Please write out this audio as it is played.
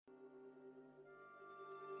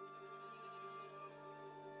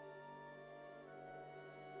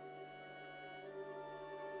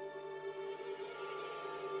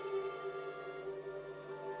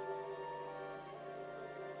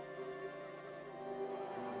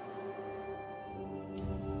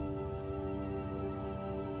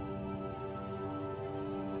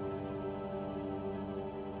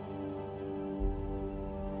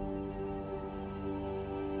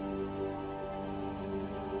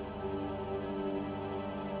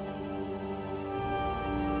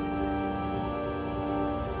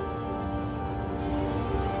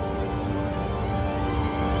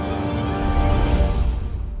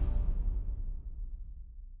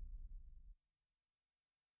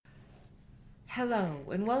Hello,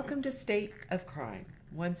 and welcome to State of Crime.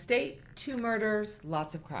 One state, two murders,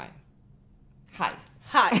 lots of crime. Hi.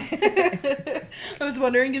 Hi. I was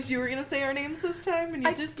wondering if you were going to say our names this time, and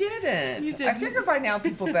you didn't. You didn't. I figure by now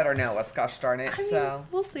people better know us, gosh darn it, so.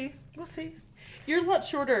 We'll see. We'll see. You're a lot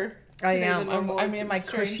shorter. I today am. than normal. I'm in my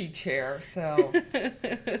Strange. cushy chair, so.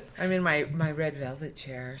 I'm in my red velvet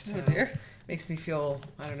chair, so. Oh, dear. Makes me feel,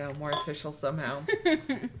 I don't know, more official somehow.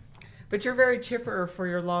 But you're very chipper for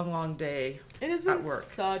your long day. It has at been work.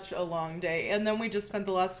 such a long day, and then we just spent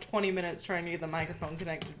the last 20 minutes trying to get the microphone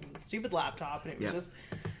connected to the stupid laptop, and it was just...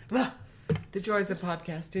 The joys of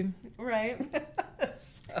podcasting. Right.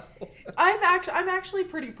 So. I'm actually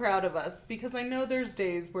pretty proud of us, because I know there's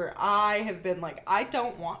days where I have been like, I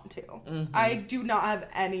don't want to. Mm-hmm. I do not have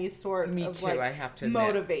any sort Me of too, like I have to admit.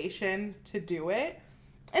 motivation to do it.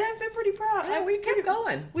 And I've been pretty proud. Yeah, we kept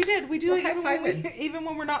going. We did. We do We're it high-fiving. even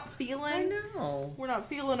when we're not I feeling. know. We're not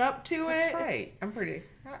feeling up to it. That's right. I'm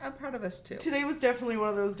proud of us too. Today was definitely one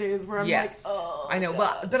of those days where I'm Yes. like, oh, I know. God.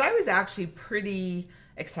 Well, but I was actually pretty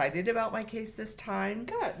excited about my case this time.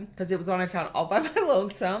 Good. Because it was one I found all by my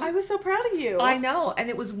lonesome. I was so proud of you. I know. And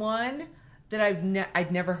it was one that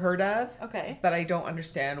I'd never heard of. Okay. But I don't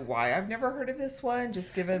understand why I've never heard of this one,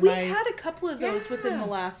 just given We've my... had a couple of those within the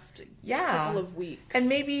last couple of weeks. And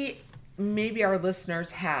maybe our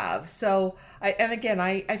listeners have. So, I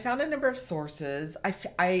found a number of sources.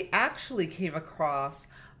 I actually came across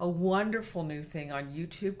a wonderful new thing on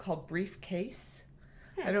YouTube called Briefcase.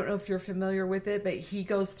 I don't know if you're familiar with it, but he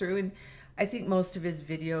goes through, and I think most of his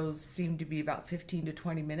videos seem to be about 15 to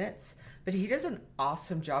 20 minutes, but he does an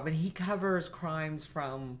awesome job, and he covers crimes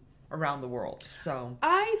from around the world. So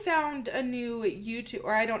I found a new YouTube,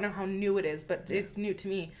 or I don't know how new it is, but it's new to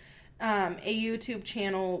me. A YouTube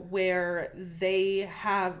channel where they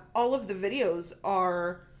have all of the videos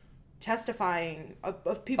are testifying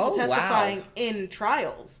of people testifying in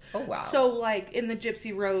trials. Oh, wow. So like in the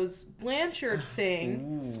Gypsy Rose Blanchard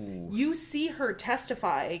thing, you see her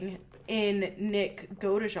testifying in Nick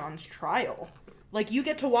Godejohn's trial. Like you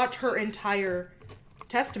get to watch her entire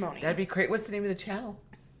testimony. that'd be great. What's the name of the channel?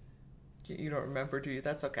 You don't remember, do you?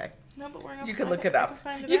 That's okay. No, but we're gonna You can find look it up.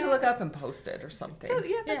 You Can look up and post it or something. Oh,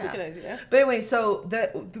 yeah, that's a good idea. But anyway, so the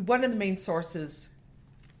one of the main sources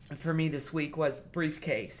for me this week was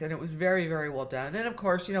Briefcase, and it was very, very well done. And of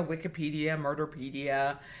course, Wikipedia,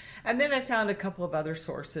 Murderpedia, and then I found a couple of other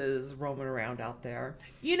sources roaming around out there.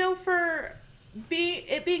 For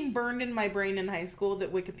being burned in my brain in high school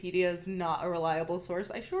that Wikipedia is not a reliable source,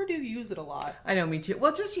 I sure do use it a lot. I know, me too.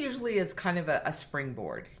 Well, just usually as kind of a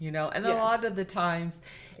springboard, and a lot of the times,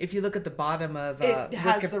 if you look at the bottom of it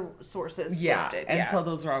has the sources listed. And so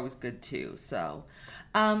those are always good too. So,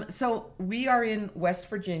 so we are in West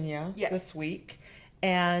Virginia this week,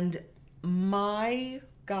 and my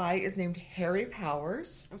guy is named Harry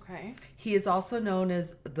Powers. Okay. He is also known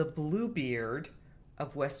as the Bluebeard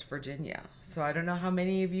of West Virginia. So I don't know how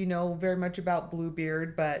many of you know very much about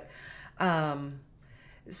Bluebeard, but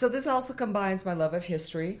so this also combines my love of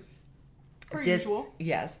history. Per usual.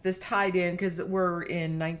 Yes, this tied in because we're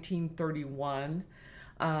in 1931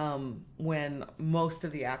 when most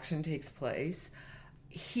of the action takes place.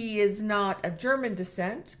 He is not of German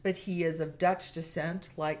descent, but he is of Dutch descent,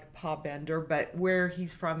 like Pa Bender, but where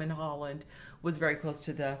he's from in Holland was very close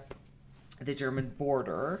to the German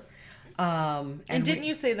border. And didn't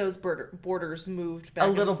you say those borders moved back a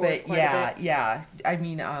little and forth bit? quite a bit? Yeah. I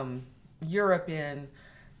mean, Europe in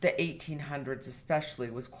the 1800s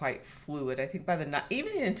especially was quite fluid. I think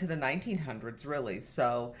even into the 1900s, really.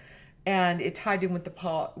 So, and it tied in with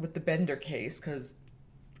the Bender case because,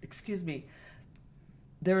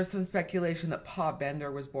 there was some speculation that Pa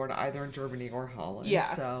Bender was born either in Germany or Holland. Yeah.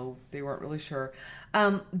 So they weren't really sure.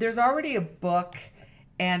 There's already a book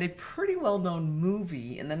and a pretty well-known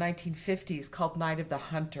movie in the 1950s called Night of the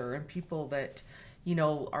Hunter. And people that,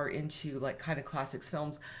 are into like kind of classics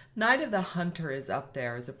films, Night of the Hunter is up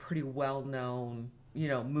there as a pretty well-known,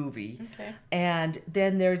 movie. Okay. And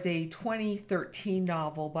then there's a 2013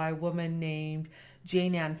 novel by a woman named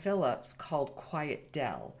Jane Ann Phillips called Quiet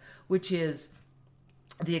Dell, which is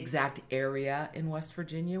the exact area in West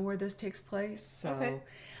Virginia where this takes place. So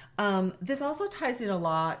this also ties in a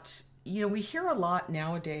lot. We hear a lot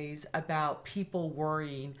nowadays about people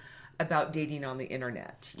worrying about dating on the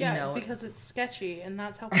internet. Yeah, because it's sketchy and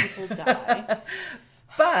that's how people die.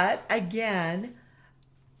 But again,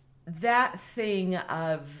 that thing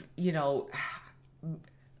of,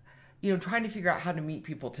 trying to figure out how to meet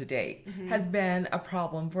people to date has been a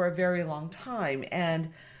problem for a very long time. And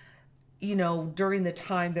during the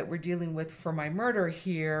time that we're dealing with for my murder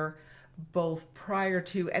here, both prior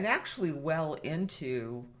to and actually well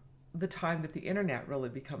into the time that the internet really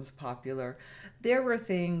becomes popular, there were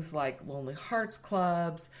things like Lonely Hearts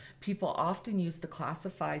Clubs. People often use the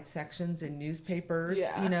classified sections in newspapers,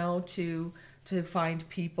 Yeah. you know, to find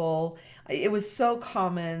people. It was so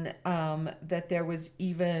common that there was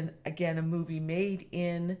even, again, a movie made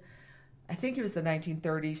in, I think it was the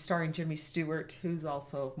 1930s, starring Jimmy Stewart, who's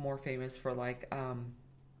also more famous for like,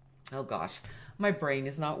 oh gosh, my brain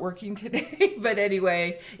is not working today. But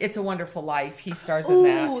anyway, It's a Wonderful Life. He stars in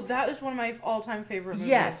that. Oh, that is one of my all-time favorite movies.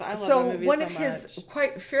 Yes. I love So that movie one so of his, much.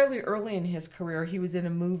 quite fairly early in his career, he was in a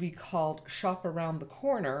movie called Shop Around the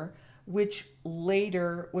Corner, which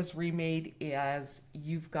later was remade as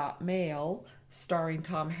You've Got Mail, starring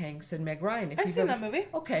Tom Hanks and Meg Ryan. If I've you've seen ever that movie.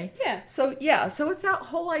 Okay. Yeah. So it's that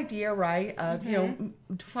whole idea, right, of you know,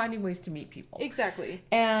 finding ways to meet people. Exactly.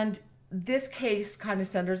 And this case kind of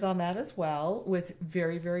centers on that as well, with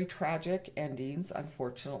very, very tragic endings,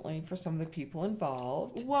 unfortunately, for some of the people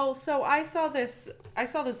involved. Well, so I saw this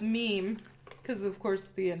meme, because of course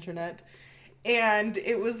the internet, and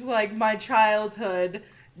it was like my childhood.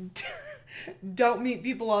 Don't meet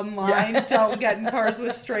people online. Yeah. Don't get in cars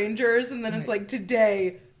with strangers. And then it's like,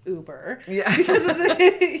 today, Uber. Yeah. Because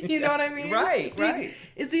it's, you know what I mean? Right, right.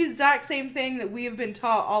 It's the exact same thing that we have been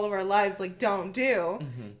taught all of our lives, like, don't do.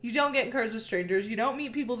 Mm-hmm. You don't get in cars with strangers. You don't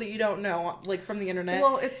meet people that you don't know, like, from the internet.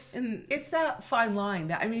 Well, it's that fine line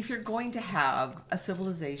that, I mean, if you're going to have a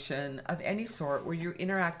civilization of any sort where you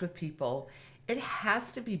interact with people, it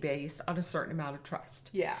has to be based on a certain amount of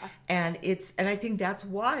trust. Yeah. And I think that's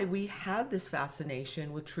why we have this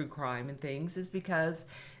fascination with true crime and things, is because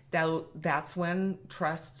that's when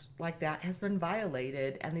trust like that has been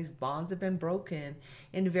violated and these bonds have been broken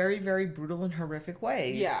in very, very brutal and horrific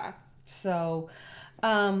ways. Yeah. So,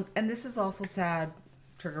 and this is also sad,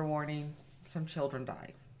 trigger warning, some children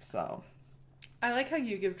die. So I like how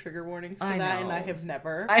you give trigger warnings for I that, know. and I have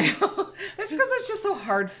never. I know. That's because it's just so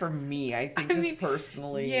hard for me, I think, I just mean,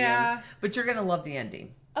 personally. yeah. But you're going to love the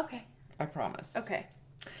ending. Okay. I promise. Okay.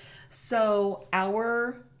 So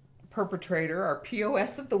our perpetrator, our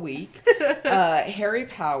POS of the week, Harry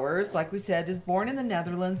Powers, like we said, is born in the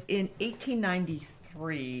Netherlands in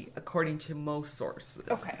 1893, according to most sources.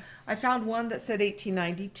 Okay. I found one that said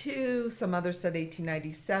 1892, some others said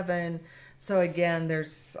 1897. So again,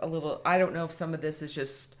 there's a little, I don't know if some of this is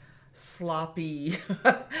just sloppy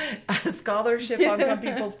scholarship on some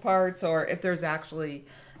people's parts, or if there's actually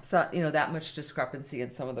that much discrepancy in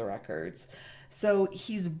some of the records. So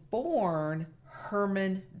he's born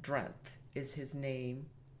Herman Drenthe is his name,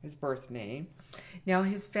 his birth name. Now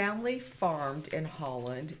his family farmed in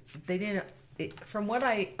Holland. They didn't, from what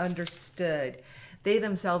I understood, they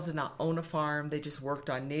themselves did not own a farm. They just worked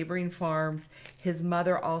on neighboring farms. His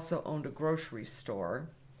mother also owned a grocery store.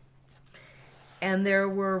 And there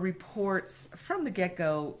were reports from the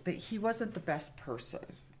get-go that he wasn't the best person.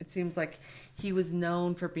 It seems like he was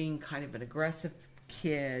known for being kind of an aggressive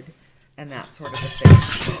kid and that sort of a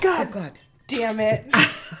thing. God. Oh, God. Damn it.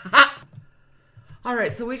 All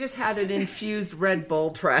right, so we just had an infused Red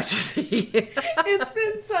Bull tragedy. It's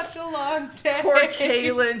been such a long day. Poor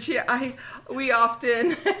Kaylin. We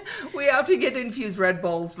often get infused Red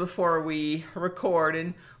Bulls before we record,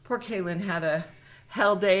 and poor Kaylin had a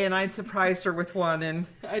hell day, and I'd surprised her with one, and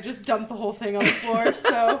I just dumped the whole thing on the floor,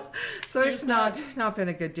 so it's not been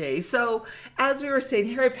a good day. So as we were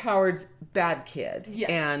saying, Harry Powers, bad kid, yes.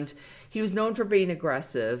 And he was known for being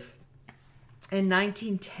aggressive. In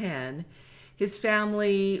 1910, his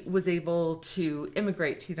family was able to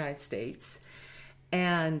immigrate to the United States,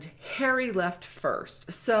 and Harry left first.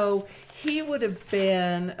 So he would have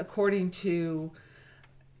been, according to,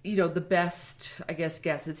 the best, I guess,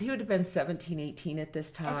 guesses, he would have been 17, 18 at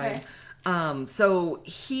this time. Okay. So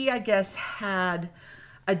he, I guess, had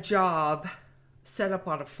a job set up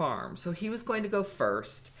on a farm. So he was going to go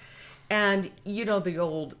first. And, the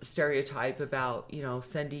old stereotype about,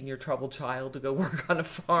 sending your troubled child to go work on a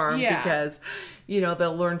farm because,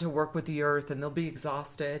 they'll learn to work with the earth and they'll be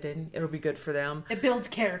exhausted and it'll be good for them. It builds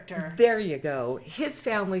character. There you go. His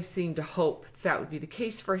family seemed to hope that would be the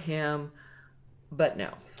case for him, but no.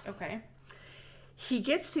 Okay. He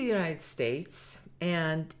gets to the United States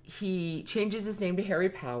and he changes his name to Harry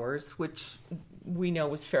Powers, which we know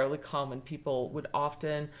was fairly common. People would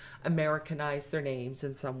often Americanize their names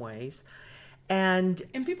in some ways. And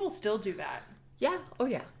people still do that. Yeah. Oh,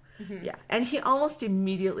 yeah. Mm-hmm. Yeah. And he almost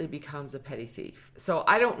immediately becomes a petty thief. So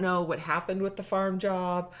I don't know what happened with the farm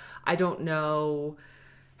job. I don't know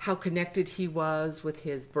how connected he was with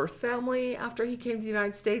his birth family after he came to the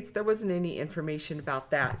United States. There wasn't any information about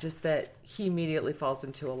that, just that he immediately falls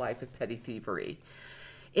into a life of petty thievery.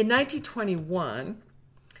 In 1921,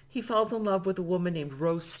 he falls in love with a woman named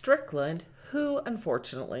Rose Strickland, who,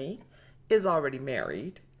 unfortunately, is already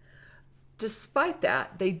married. Despite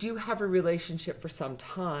that, they do have a relationship for some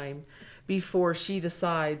time before she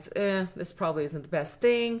decides, this probably isn't the best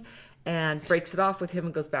thing, and breaks it off with him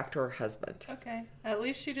and goes back to her husband. Okay. At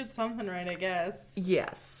least she did something right, I guess.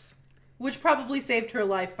 Yes. Which probably saved her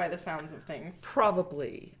life by the sounds of things.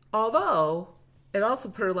 Probably. Although, it also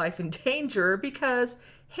put her life in danger because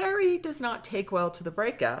Harry does not take well to the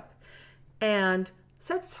breakup and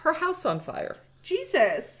sets her house on fire.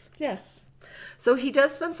 Jesus. Yes. So he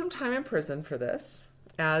does spend some time in prison for this,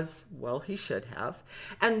 as well he should have.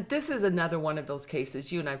 And this is another one of those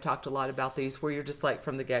cases, you and I've talked a lot about these, where you're just like,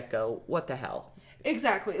 from the get-go, what the hell?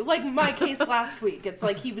 Exactly. Like my case last week. It's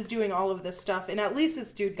like he was doing all of this stuff, and at least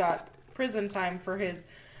this dude got prison time for his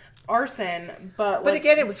arson. But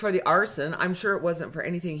again, it was for the arson. I'm sure it wasn't for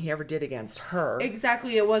anything he ever did against her.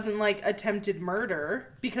 Exactly. It wasn't like attempted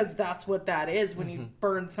murder, because that's what that is when you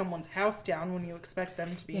burn someone's house down when you expect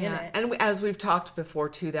them to be in it. And as we've talked before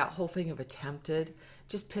too, that whole thing of attempted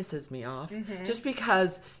just pisses me off. Just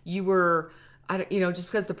because you were, just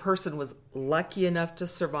because the person was lucky enough to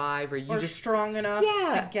survive, or you just strong enough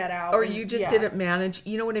to get out, or you just didn't manage.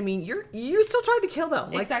 You know what I mean? You still tried to kill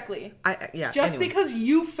them. Like, exactly. Just because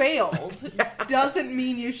you failed doesn't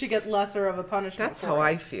mean you should get lesser of a punishment. That's how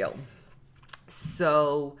I feel.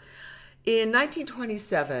 So, in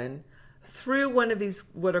 1927, through one of these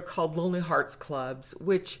what are called Lonely Hearts Clubs,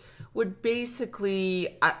 which would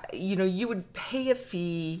basically, you would pay a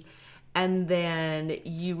fee, and then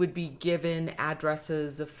you would be given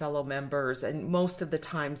addresses of fellow members, and most of the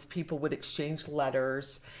times people would exchange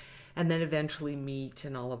letters and then eventually meet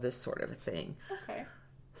and all of this sort of a thing. Okay.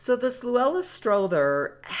 So this Luella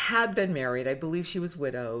Strother had been married. I believe she was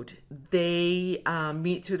widowed. They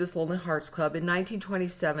meet through this Lonely Hearts Club. In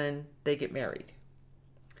 1927, they get married.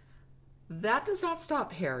 That does not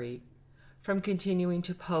stop Harry from continuing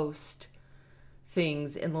to post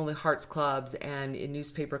things in Lonely Hearts Clubs and in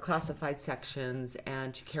newspaper classified sections,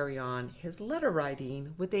 and to carry on his letter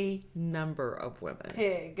writing with a number of women.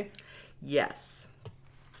 Pig. Yes.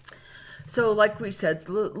 So like we said,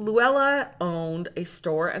 Luella owned a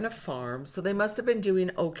store and a farm, so they must have been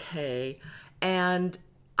doing okay. And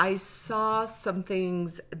I saw some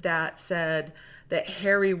things that said that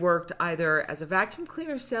Harry worked either as a vacuum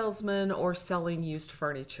cleaner salesman or selling used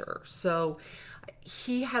furniture. So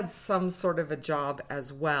he had some sort of a job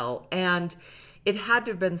as well. And it had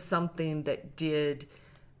to have been something that did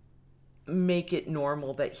make it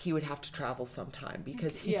normal that he would have to travel sometime,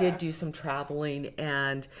 because he did do some traveling,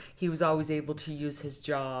 and he was always able to use his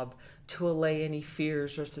job to allay any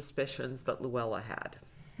fears or suspicions that Luella had.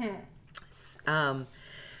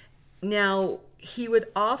 Now, he would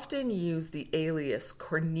often use the alias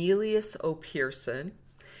Cornelius O. Pearson,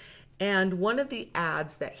 and one of the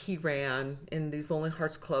ads that he ran in these Lonely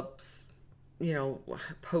Hearts Clubs,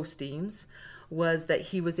 postings, was that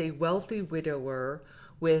he was a wealthy widower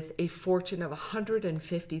with a fortune of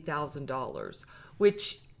 $150,000,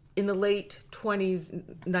 which in the late 20s,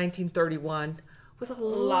 1931, was a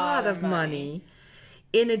lot of money.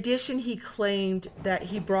 In addition, he claimed that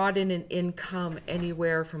he brought in an income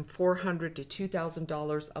anywhere from $400 to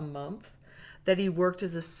 $2,000 a month, that he worked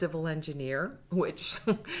as a civil engineer, which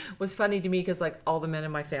was funny to me because all the men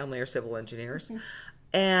in my family are civil engineers.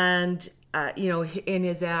 And, in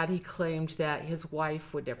his ad, he claimed that his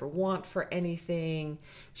wife would never want for anything.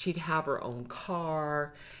 She'd have her own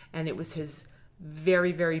car. And it was his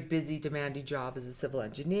very, very busy, demanding job as a civil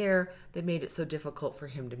engineer that made it so difficult for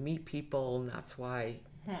him to meet people. And that's why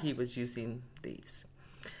he was using these.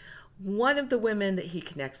 One of the women that he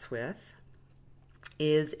connects with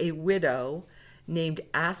is a widow named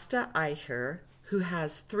Asta Eicher, who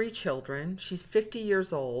has 3 children. She's 50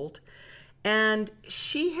 years old. And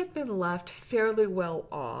she had been left fairly well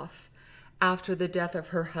off after the death of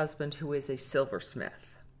her husband, who is a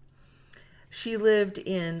silversmith. She lived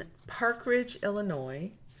in Park Ridge, Illinois.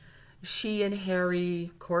 She and Harry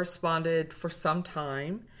corresponded for some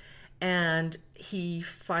time, and he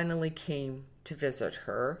finally came to visit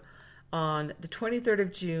her on the 23rd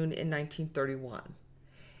of June in 1931.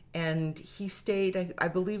 And he stayed, I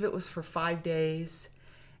believe it was for 5 days,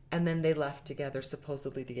 and then they left together,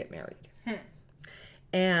 supposedly to get married.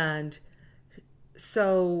 And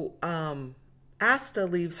so Asta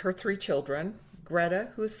leaves her 3 children, Greta,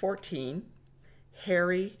 who is 14,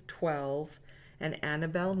 Harry, 12, and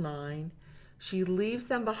Annabelle, 9. She leaves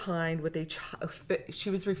them behind with she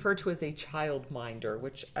was referred to as a childminder,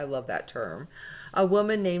 which I love that term, a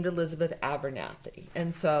woman named Elizabeth Abernathy.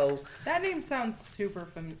 And so that name sounds super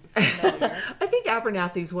familiar. I think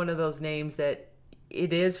Abernathy is one of those names that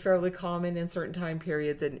it is fairly common in certain time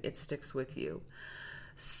periods, and it sticks with you.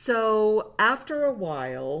 So after a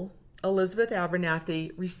while, Elizabeth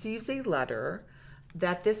Abernathy receives a letter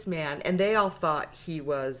that this man, and they all thought he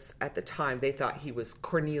was, at the time, they thought he was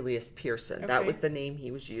Cornelius Pearson. Okay. That was the name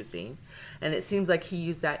he was using. And it seems like he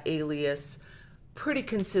used that alias pretty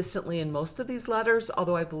consistently in most of these letters,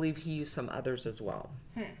 although I believe he used some others as well.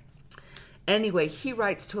 Anyway, he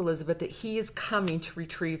writes to Elizabeth that he is coming to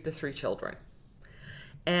retrieve the 3 children.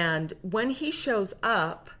 And when he shows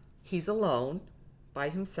up, he's alone by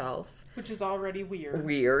himself. Which is already weird.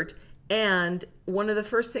 Weird. And one of the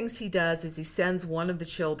first things he does is he sends one of the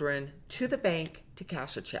children to the bank to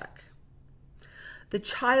cash a check. The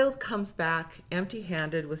child comes back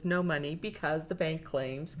empty-handed with no money because the bank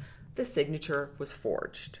claims the signature was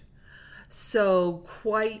forged. So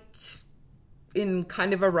quite in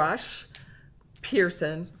kind of a rush,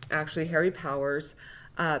 Pearson, actually Harry Powers,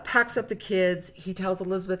 packs up the kids. He tells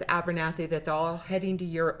Elizabeth Abernathy that they're all heading to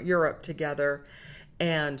Europe together,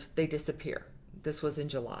 and they disappear. This was in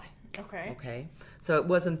July. Okay. So it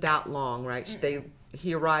wasn't that long, right?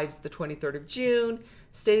 He arrives the 23rd of June,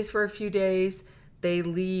 stays for a few days, they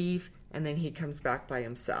leave, and then he comes back by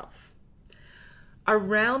himself.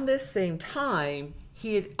 Around this same time,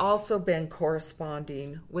 he had also been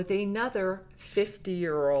corresponding with another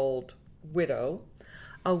 50-year-old widow,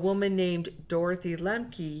 a woman named Dorothy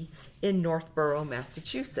Lemke in Northborough,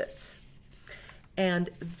 Massachusetts.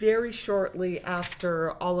 And very shortly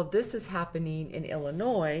after all of this is happening in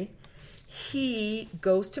Illinois, he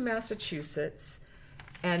goes to Massachusetts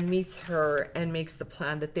and meets her and makes the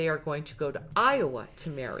plan that they are going to go to Iowa to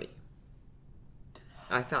marry.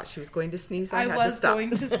 I thought she was going to sneeze. I had to stop. I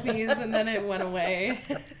was going to sneeze and then it went away.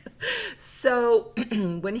 So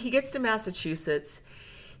when he gets to Massachusetts,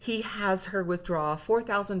 he has her withdraw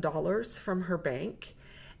 $4,000 from her bank.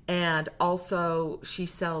 And also she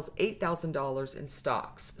sells $8,000 in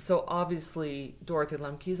stocks. So obviously Dorothy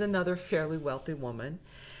Lemke is another fairly wealthy woman.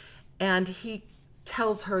 And he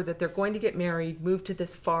tells her that they're going to get married, move to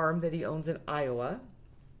this farm that he owns in Iowa.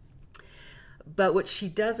 But what she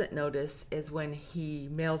doesn't notice is when he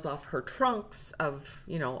mails off her trunks of,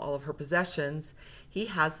 all of her possessions, he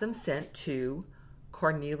has them sent to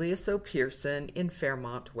Cornelius O. Pearson in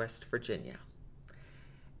Fairmont, West Virginia.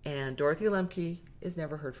 And Dorothy Lemke is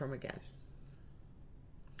never heard from again.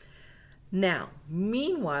 Now,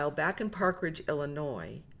 meanwhile, back in Parkridge,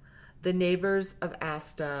 Illinois, the neighbors of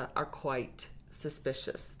Asta are quite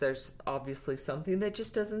suspicious. There's obviously something that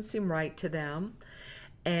just doesn't seem right to them.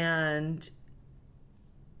 And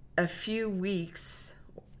a few weeks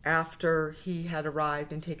after he had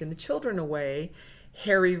arrived and taken the children away,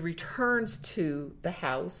 Harry returns to the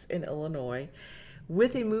house in Illinois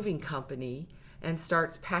with a moving company and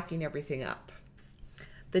starts packing everything up.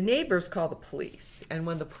 The neighbors call the police, and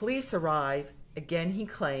when the police arrive, again he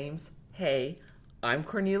claims, hey, I'm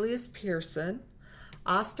Cornelius Pearson.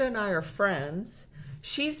 Asta and I are friends.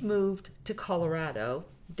 She's moved to Colorado,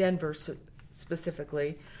 Denver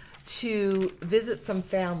specifically, to visit some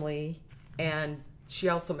family, and she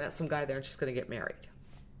also met some guy there and she's going to get married.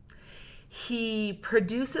 He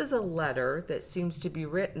produces a letter that seems to be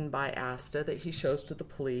written by Asta that he shows to the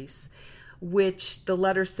police, which the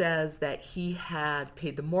letter says that he had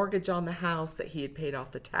paid the mortgage on the house, that he had paid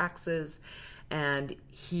off the taxes, and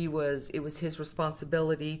it was his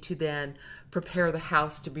responsibility to then prepare the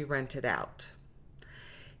house to be rented out.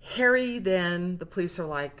 Harry, then, the police are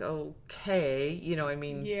like, okay,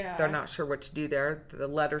 they're not sure what to do there. The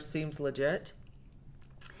letter seems legit.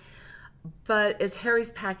 But as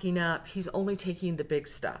Harry's packing up, he's only taking the big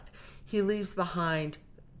stuff. He leaves behind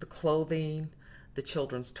the clothing, the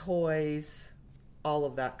children's toys, all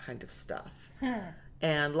of that kind of stuff.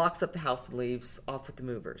 And locks up the house and leaves off with the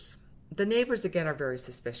movers. The neighbors, again, are very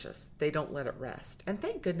suspicious. They don't let it rest. And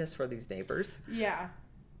thank goodness for these neighbors. Yeah.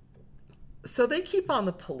 So they keep on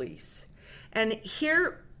the police. And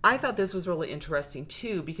here, I thought this was really interesting,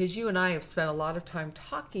 too, because you and I have spent a lot of time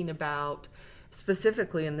talking about,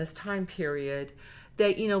 specifically in this time period,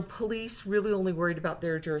 that, police really only worried about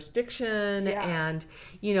their jurisdiction. Yeah. And,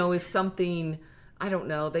 if something, I don't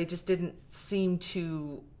know, they just didn't seem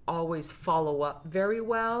to always follow up very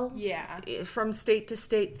well. Yeah. From state to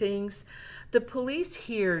state things. The police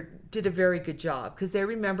here did a very good job because they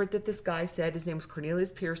remembered that this guy said his name was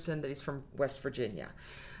Cornelius Pearson, that he's from West Virginia.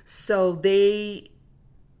 So they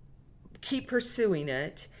keep pursuing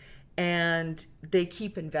it and they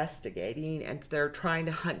keep investigating, and they're trying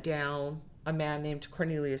to hunt down a man named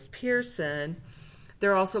Cornelius Pearson.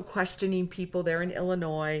 They're also questioning people there in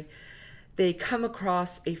Illinois. They come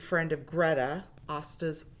across a friend of Greta,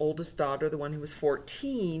 Asta's oldest daughter, the one who was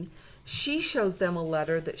 14, she shows them a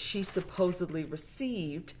letter that she supposedly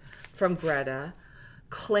received from Greta,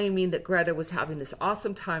 claiming that Greta was having this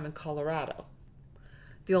awesome time in Colorado.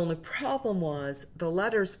 The only problem was the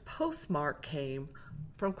letter's postmark came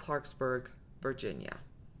from Clarksburg, Virginia.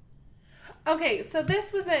 Okay, so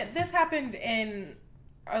this happened in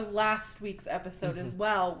our last week's episode as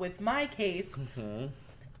well with my case.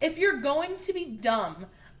 If you're going to be dumb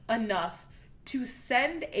enough to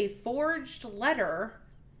send a forged letter,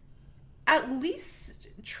 at least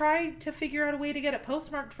try to figure out a way to get it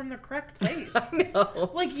postmarked from the correct place.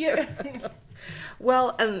 No. Like you.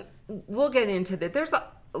 Well, and we'll get into that. There's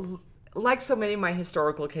like so many of my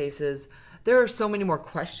historical cases, there are so many more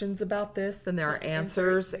questions about this than there are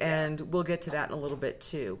answers, and we'll get to that in a little bit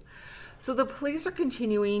too. So the police are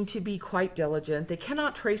continuing to be quite diligent. They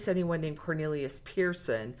cannot trace anyone named Cornelius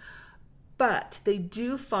Pearson, but they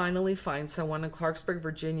do finally find someone in Clarksburg,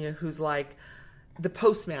 Virginia, who's like the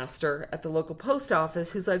postmaster at the local post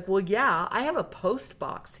office, who's like, well, yeah, I have a post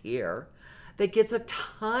box here that gets a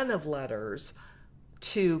ton of letters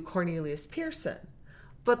to Cornelius Pearson.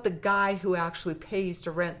 But the guy who actually pays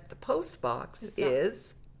to rent the post box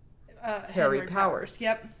is Harry Powers.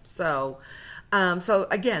 Yep. So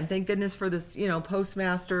again, thank goodness for this,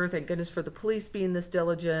 postmaster. Thank goodness for the police being this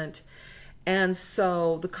diligent. And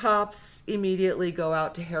so the cops immediately go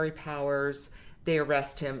out to Harry Powers. They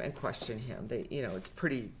arrest him and question him. It's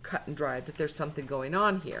pretty cut and dry that there's something going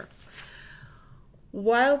on here.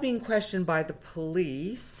 While being questioned by the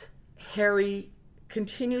police, Harry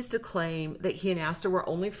continues to claim that he and Asta were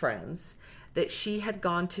only friends, that she had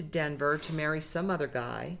gone to Denver to marry some other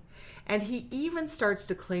guy, and he even starts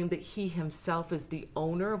to claim that he himself is the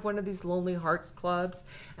owner of one of these Lonely Hearts clubs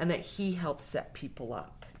and that he helps set people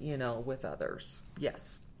up, with others.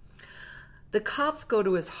 Yes. The cops go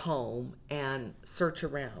to his home and search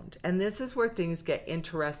around, and this is where things get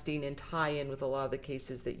interesting and tie in with a lot of the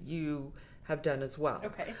cases that you have done as well.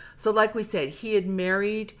 Okay. So like we said, he had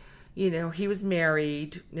married, he was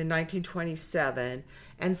married in 1927,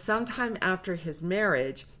 and sometime after his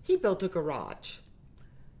marriage, he built a garage,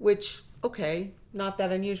 which, okay, not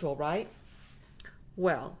that unusual, right?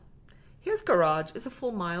 Well, his garage is a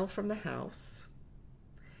full mile from the house.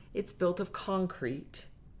 It's built of concrete,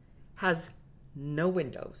 has no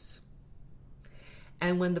windows.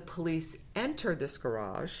 And when the police enter this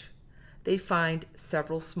garage, they find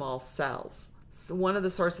several small cells. So one of the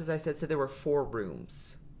sources I said there were 4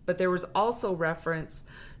 rooms. But there was also reference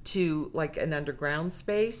to like an underground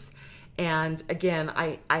space. And again,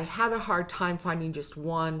 I had a hard time finding just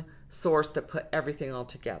one source that put everything all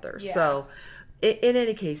together. Yeah. So in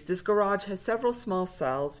any case, this garage has several small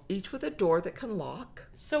cells, each with a door that can lock.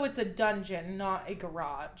 So it's a dungeon, not a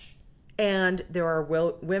garage. And there are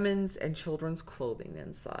women's and children's clothing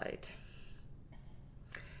inside,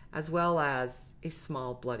 as well as a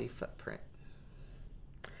small bloody footprint.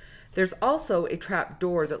 There's also a trap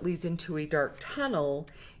door that leads into a dark tunnel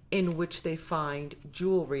in which they find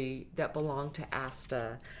jewelry that belonged to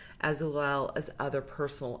Asta, as well as other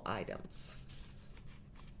personal items.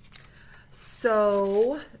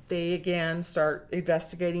 So they again start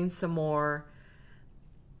investigating some more.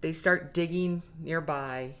 They start digging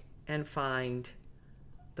nearby and find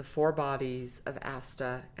the 4 bodies of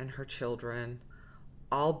Asta and her children,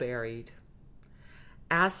 all buried.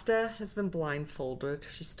 Asta has been blindfolded.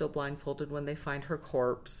 She's still blindfolded when they find her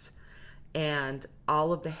corpse. And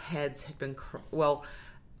all of the heads had been...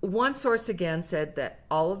 one source again said that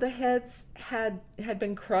all of the heads had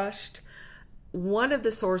been crushed. One of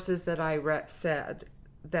the sources that I read said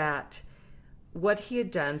that what he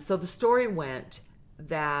had done... So the story went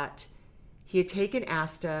that he had taken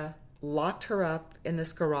Asta, locked her up in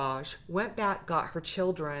this garage, went back, got her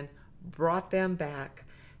children, brought them back,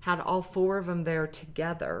 had all 4 of them there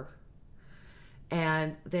together,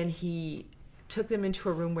 and then he took them into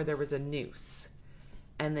a room where there was a noose,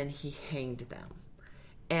 and then he hanged them.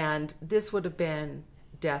 And this would have been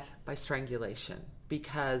death by strangulation,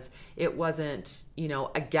 because it wasn't,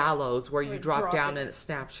 a gallows where you drop down and it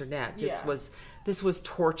snaps your neck. This was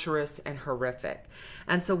torturous and horrific.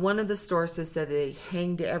 And so one of the sources said they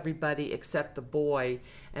hanged everybody except the boy,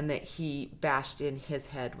 and that he bashed in his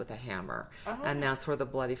head with a hammer. Oh. And that's where the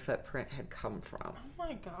bloody footprint had come from. Oh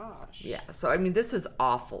my gosh. Yeah. So, this is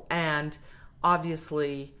awful. And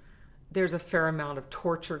obviously there's a fair amount of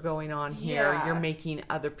torture going on here. Yeah. You're making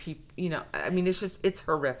other people, it's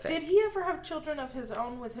horrific. Did he ever have children of his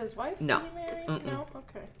own with his wife? No. When he married? Mm-mm. No?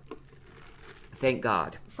 Okay. Thank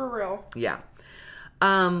God. For real. Yeah.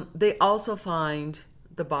 They also find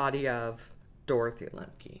the body of Dorothy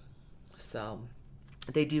Lemke. So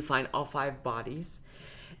they do find all 5 bodies.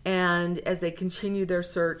 And as they continue their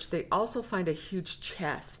search, they also find a huge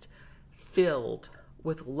chest filled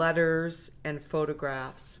with letters and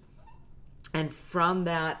photographs. And from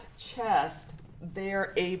that chest,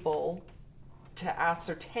 they're able to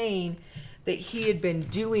ascertain that he had been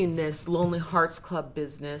doing this Lonely Hearts Club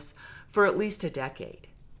business for at least a decade.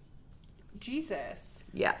 Jesus.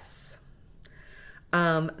 Yes.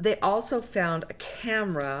 They also found a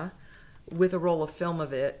camera with a roll of film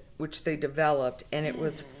of it, which they developed, and it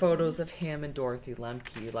was photos of him and Dorothy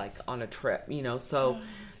Lemke, like on a trip, so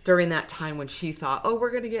during that time when she thought, oh, we're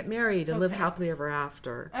going to get married and live happily ever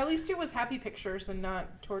after. At least it was happy pictures and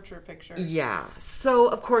not torture pictures. Yeah. So,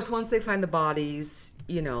 of course, once they find the bodies,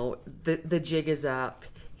 the jig is up.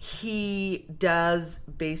 He does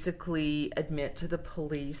basically admit to the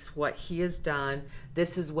police what he has done.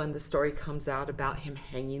 This is when the story comes out about him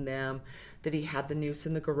hanging them, that he had the noose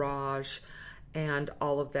in the garage, and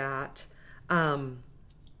all of that.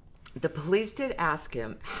 The police did ask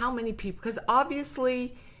him how many people, because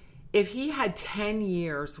obviously if he had 10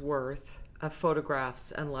 years worth of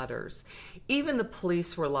photographs and letters, even the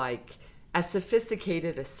police were like, as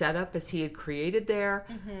sophisticated a setup as he had created there,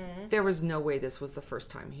 there was no way this was the first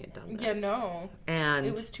time he had done this. Yeah, no. And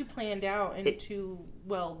it was too planned out and too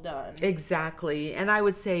well done. Exactly. And I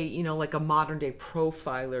would say, like a modern day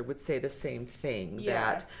profiler would say the same thing,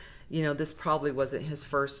 that, this probably wasn't his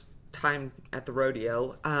first time at the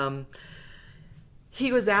rodeo.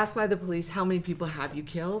 He was asked by the police, how many people have you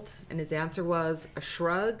killed? And his answer was a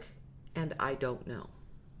shrug and I don't know.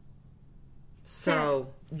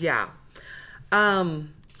 So, yeah.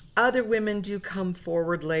 Other women do come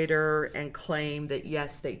forward later and claim that,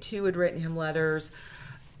 yes, they too had written him letters.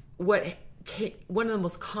 One of the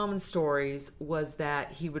most common stories was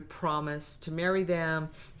that he would promise to marry them.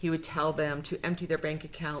 He would tell them to empty their bank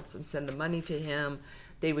accounts and send the money to him.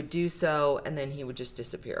 They would do so, and then he would just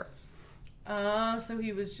disappear. So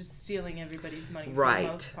he was just stealing everybody's money for the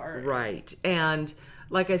most part. Right. And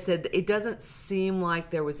like I said, it doesn't seem like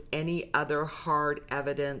there was any other hard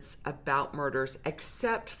evidence about murders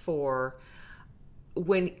except for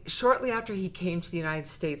when shortly after he came to the United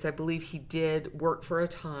States, I believe he did work for a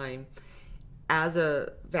time as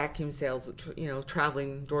a vacuum sales,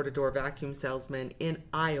 traveling door-to-door vacuum salesman in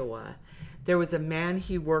Iowa. There was a man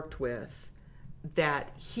he worked with that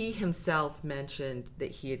he himself mentioned that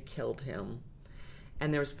he had killed him.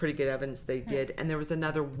 And there was pretty good evidence they did. And there was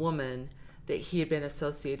another woman that he had been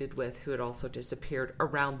associated with who had also disappeared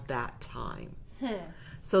around that time.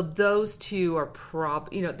 So those two are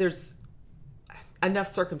there's enough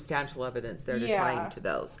circumstantial evidence there to tie into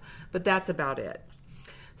those. But that's about it.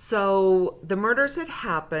 So the murders had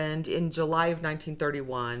happened in July of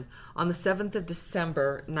 1931. On the 7th of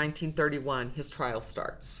December, 1931, his trial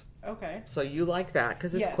starts. Okay. So you like that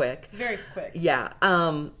because it's quick. Very quick. Yeah.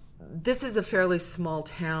 This is a fairly small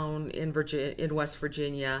town in West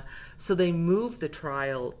Virginia. So they moved the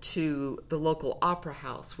trial to the local opera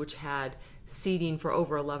house, which had seating for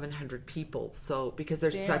over 1,100 people. So because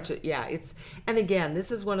there's and again,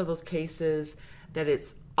 this is one of those cases that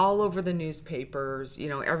it's all over the newspapers.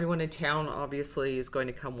 Everyone in town obviously is going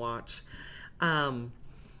to come watch.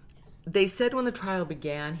 They said when the trial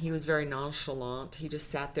began, he was very nonchalant. He just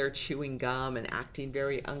sat there chewing gum and acting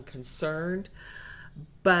very unconcerned.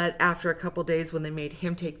 But after a couple days, when they made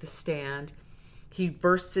him take the stand, he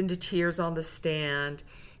bursts into tears on the stand.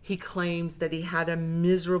 He claims that he had a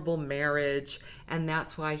miserable marriage, and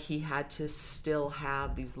that's why he had to still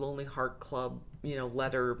have these Lonely Heart Club,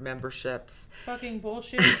 letter memberships. Fucking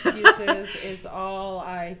bullshit excuses is all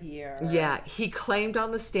I hear. Yeah, he claimed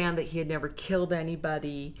on the stand that he had never killed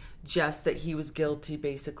anybody, just that he was guilty,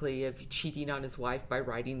 basically, of cheating on his wife by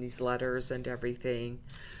writing these letters and everything.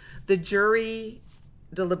 The jury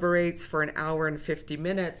deliberates for an hour and 50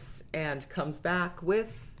 minutes and comes back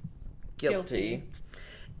with guilty.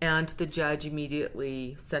 And the judge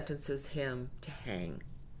immediately sentences him to hang.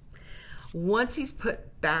 Once he's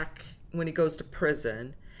put back, when he goes to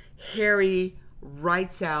prison, Harry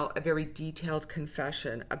writes out a very detailed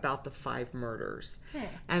confession about the 5 murders.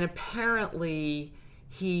 And apparently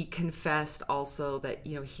he confessed also that,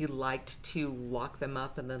 he liked to lock them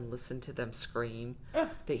up and then listen to them scream,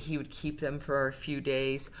 that he would keep them for a few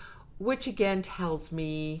days, which again tells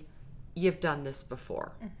me you've done this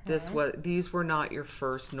before. These were not your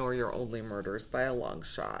first nor your only murders by a long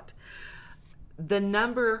shot. The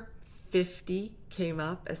number 50 came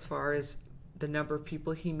up as far as the number of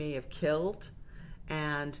people he may have killed,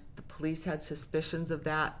 and the police had suspicions of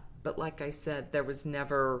that, but like I said, there was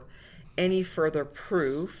never any further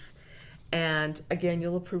proof. And again,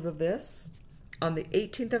 you'll approve of this. On the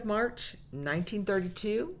 18th of March,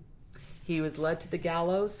 1932, He was led to the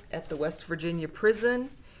gallows at the West Virginia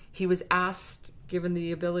prison. He was asked, given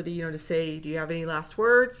the ability, to say, do you have any last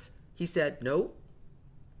words? He said, nope,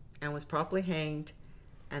 and was promptly hanged.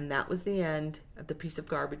 And that was the end of the piece of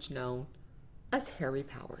garbage known as Harry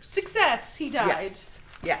Powers. Success! He died.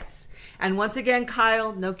 Yes. And once again,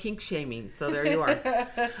 Kyle, no kink shaming. So there you are.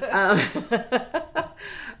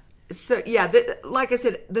 So yeah, like I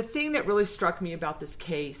said, the thing that really struck me about this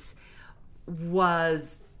case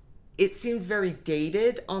was it seems very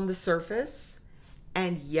dated on the surface,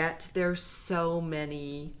 and yet there's so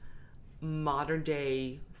many modern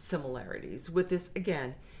day similarities with this.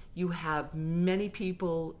 Again, you have many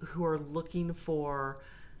people who are looking for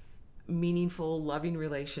meaningful, loving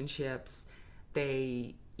relationships.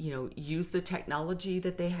 They, use the technology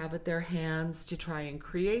that they have at their hands to try and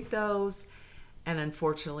create those. And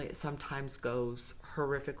unfortunately, it sometimes goes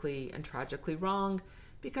horrifically and tragically wrong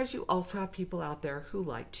because you also have people out there who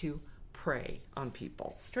like to prey on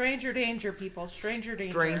people. Stranger danger, people. Stranger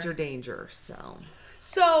danger. Stranger danger.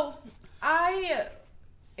 So I,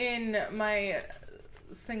 in my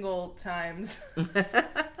single times,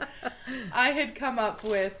 I had come up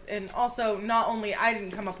with, and also not only I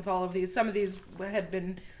didn't come up with all of these, some of these had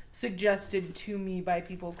been suggested to me by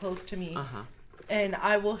people close to me. And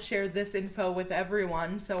I will share this info with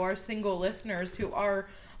everyone. So our single listeners who are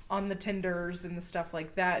on the Tinders and the stuff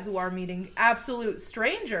like that, who are meeting absolute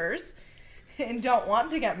strangers and don't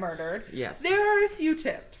want to get murdered. Yes. There are a few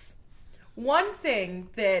tips. One thing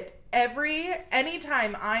that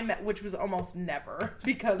anytime I met, which was almost never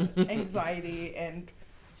because anxiety and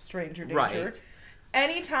stranger danger. Right.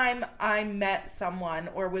 Anytime I met someone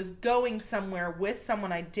or was going somewhere with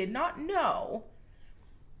someone I did not know,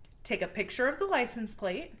 take a picture of the license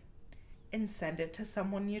plate and send it to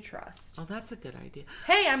someone you trust. Oh, that's a good idea.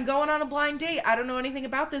 Hey, I'm going on a blind date. I don't know anything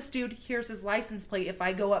about this dude. Here's his license plate. If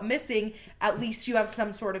I go up missing, at least you have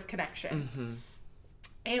some sort of connection.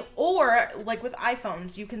 Or, like with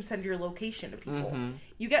iPhones, you can send your location to people.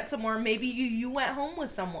 You get somewhere, maybe you went home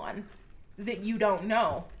with someone that you don't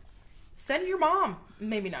know. Send your mom.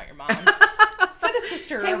 Maybe not your mom. Send a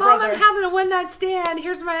sister Hey, or Mom, brother. I'm having a one-night stand.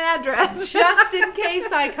 Here's my address. Just in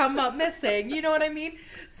case I come up missing. You know what I mean?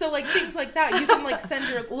 So, like, things like that. You can, like, send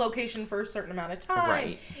your location for a certain amount of time.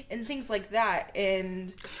 Right. And things like that.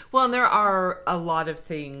 And Well, and there are a lot of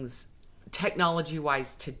things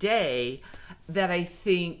technology-wise today that I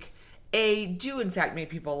think do in fact make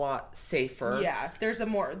people a lot safer. yeah, there's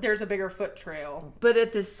a bigger foot trail. But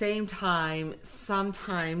at the same time,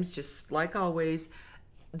 sometimes, just like always,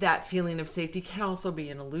 that feeling of safety can also be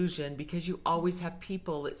an illusion because you always have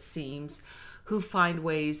people, it seems, who find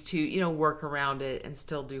ways to, work around it and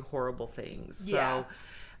still do horrible things. Yeah. So,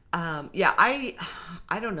 I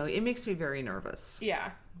don't know. It makes me very nervous.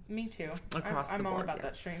 Yeah, me too. Across I'm the all board, about yeah.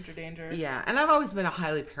 that stranger danger. Yeah, and I've always been a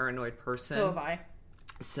highly paranoid person. So have I.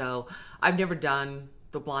 So I've never done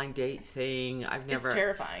the blind date thing. I've never. It's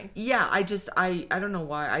terrifying. Yeah, I don't know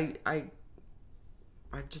why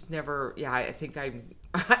I've just never. Yeah, I think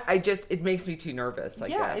I just it makes me too nervous. I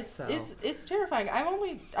guess. It's terrifying. I've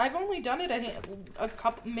only done it a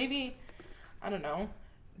couple, maybe, I don't know,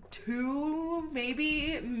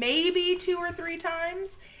 maybe 2 or 3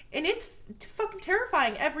 times, and it's fucking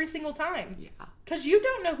terrifying every single time. Yeah. Because you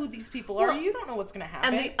don't know who these people are. Well, You don't know what's going to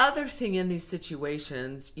happen. And the other thing in these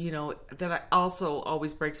situations, that also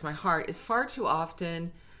always breaks my heart is far too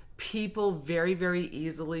often people very, very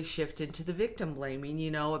easily shift into the victim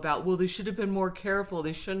blaming, about, well, they should have been more careful.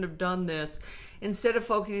 They shouldn't have done this. Instead of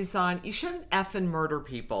focusing on, you shouldn't effing murder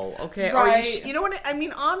people, okay? Right. Or you know what I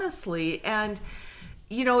mean? Honestly. And,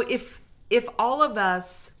 if all of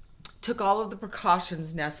us took all of the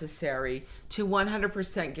precautions necessary to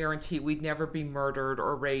 100% guarantee we'd never be murdered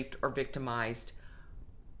or raped or victimized,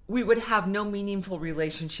 we would have no meaningful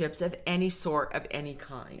relationships of any sort, of any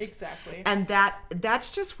kind. Exactly. And that's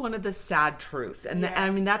just one of the sad truths. And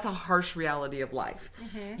Yeah. that's a harsh reality of life.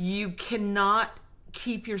 You cannot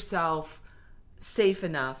keep yourself safe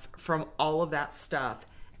enough from all of that stuff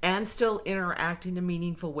and still interact in a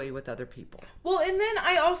meaningful way with other people. Well, and then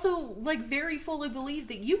I also very fully believe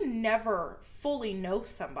that you never fully know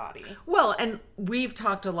somebody. Well, and we've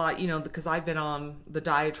talked a lot, because I've been on the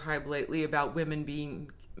diatribe lately about women being,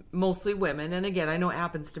 mostly women, and again, I know it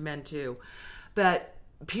happens to men too, but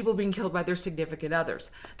people being killed by their significant others.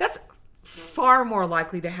 That's far more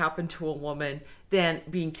likely to happen to a woman than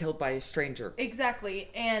being killed by a stranger. Exactly.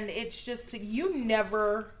 And it's just, you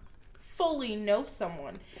never fully know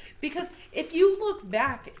someone. Because if you look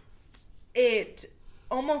back at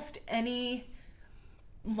almost any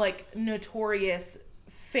notorious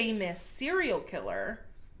famous serial killer,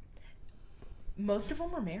 most of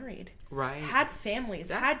them were married. Right. Had families,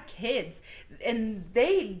 had kids. And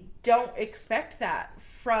they don't expect that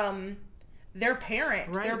from their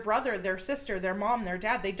parent, their brother, their sister, their mom, their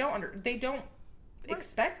dad. They don't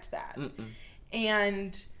expect that.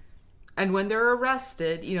 And when they're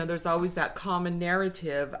arrested, there's always that common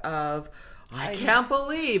narrative of, I can't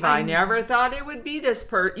believe I never thought it would be this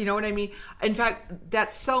you know what I mean? In fact,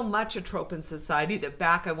 that's so much a trope in society that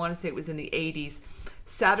back, I want to say it was in the 80s,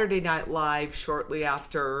 Saturday Night Live, shortly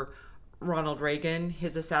after Ronald Reagan,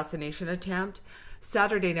 his assassination attempt,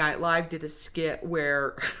 Saturday Night Live did a skit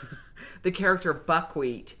where the character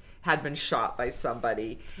Buckwheat had been shot by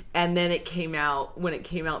somebody. And then when it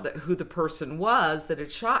came out that who the person was that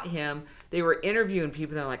had shot him, they were interviewing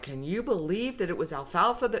people. They're like, can you believe that it was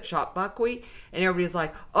Alfalfa that shot Buckwheat? And everybody's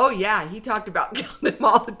like, oh yeah, he talked about killing him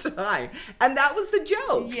all the time. And that was the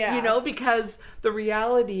joke, because the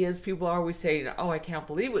reality is people are always saying, oh, I can't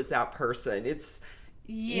believe it was that person. It's,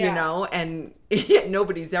 and yet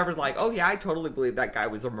nobody's ever like, oh yeah, I totally believe that guy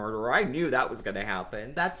was a murderer. I knew that was going to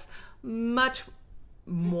happen. That's much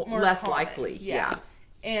more less common. Likely. Yeah.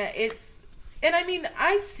 And I mean,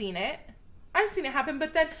 I've seen it happen,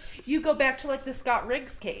 but then you go back to like the Scott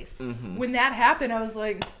Riggs case. When that happened, I was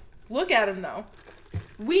like, look at him though.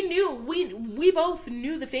 We both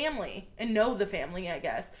knew the family and know the family, I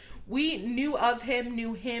guess. We knew of him,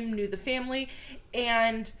 knew the family.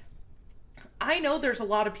 And I know there's a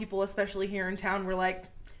lot of people, especially here in town, were like,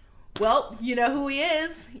 well, you know who he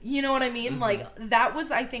is. You know what I mean? Like, that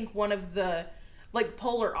was, I think, one of the like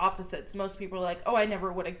polar opposites. Most people are like, oh, I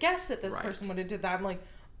never would have guessed that this person would have did that. I'm like,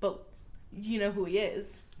 but you know who he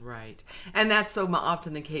is. Right. And that's so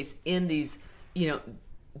often the case in these,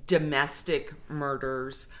 domestic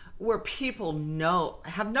murders where people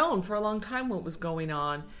have known for a long time what was going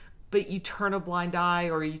on, but you turn a blind eye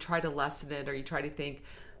or you try to lessen it or you try to think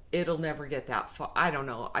it'll never get that far. I don't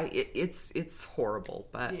know. It's horrible,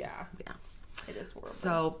 but yeah. It is horrible.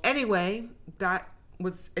 So anyway, that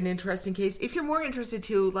was an interesting case. If you're more interested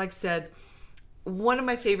too, like I said, one of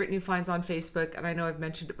my favorite new finds on Facebook, and I know I've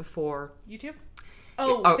mentioned it before. YouTube?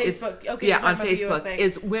 Oh, Facebook. Okay. Yeah, on Facebook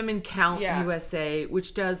is Women Count USA,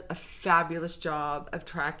 which does a fabulous job of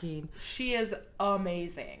tracking. She is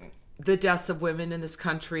amazing. The deaths of women in this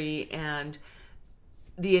country and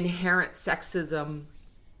the inherent sexism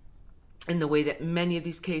in the way that many of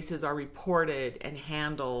these cases are reported and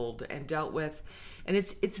handled and dealt with. And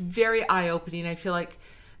it's very eye-opening. I feel like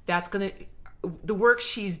the work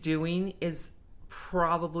she's doing is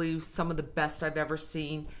probably some of the best I've ever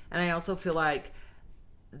seen. And I also feel like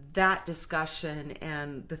that discussion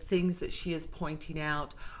and the things that she is pointing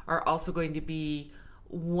out are also going to be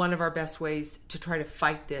one of our best ways to try to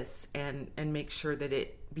fight this and make sure that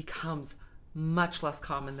it becomes much less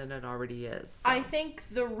common than it already is. So. I think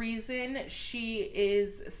the reason she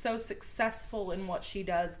is so successful in what she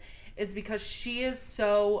does is because she is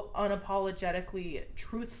so unapologetically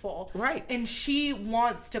truthful. Right. And she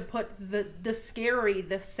wants to put the scary,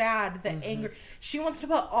 the sad, the anger. She wants to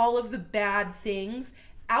put all of the bad things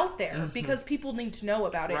out there because people need to know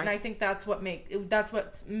about it. Right. And I think that's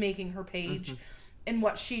what's making her page and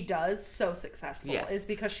what she does so successful is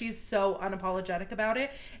because she's so unapologetic about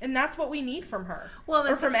it. And that's what we need from her. Well,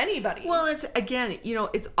 or from anybody. Well, it's again,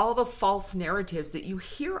 it's all the false narratives that you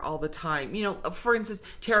hear all the time. For instance,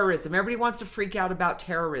 terrorism. Everybody wants to freak out about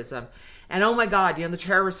terrorism. And oh my God, the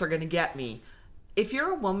terrorists are going to get me. If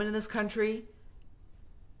you're a woman in this country,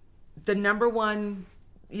 the number one,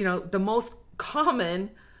 the most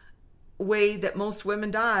common way that most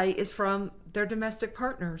women die is from their domestic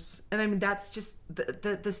partners. And I mean, that's just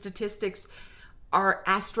the statistics are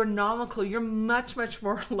astronomical. You're much, much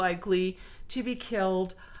more likely to be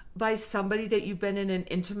killed by somebody that you've been in an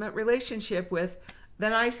intimate relationship with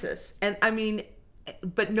than ISIS. And I mean,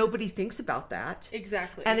 but nobody thinks about that.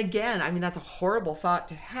 Exactly. And again, I mean, that's a horrible thought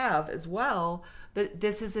to have as well, but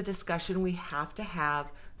this is a discussion we have to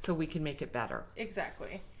have so we can make it better.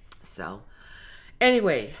 Exactly. So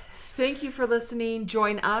anyway, thank you for listening.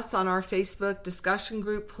 Join us on our Facebook discussion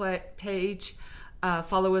group page.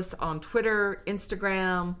 Follow us on Twitter,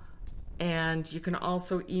 Instagram, and you can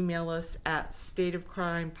also email us at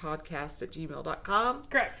stateofcrimepodcast@gmail.com.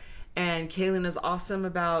 Correct. And Kaylin is awesome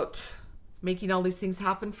about making all these things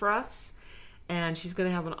happen for us. And she's going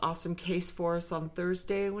to have an awesome case for us on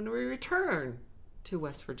Thursday when we return to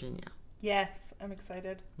West Virginia. Yes, I'm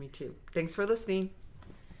excited. Me too. Thanks for listening.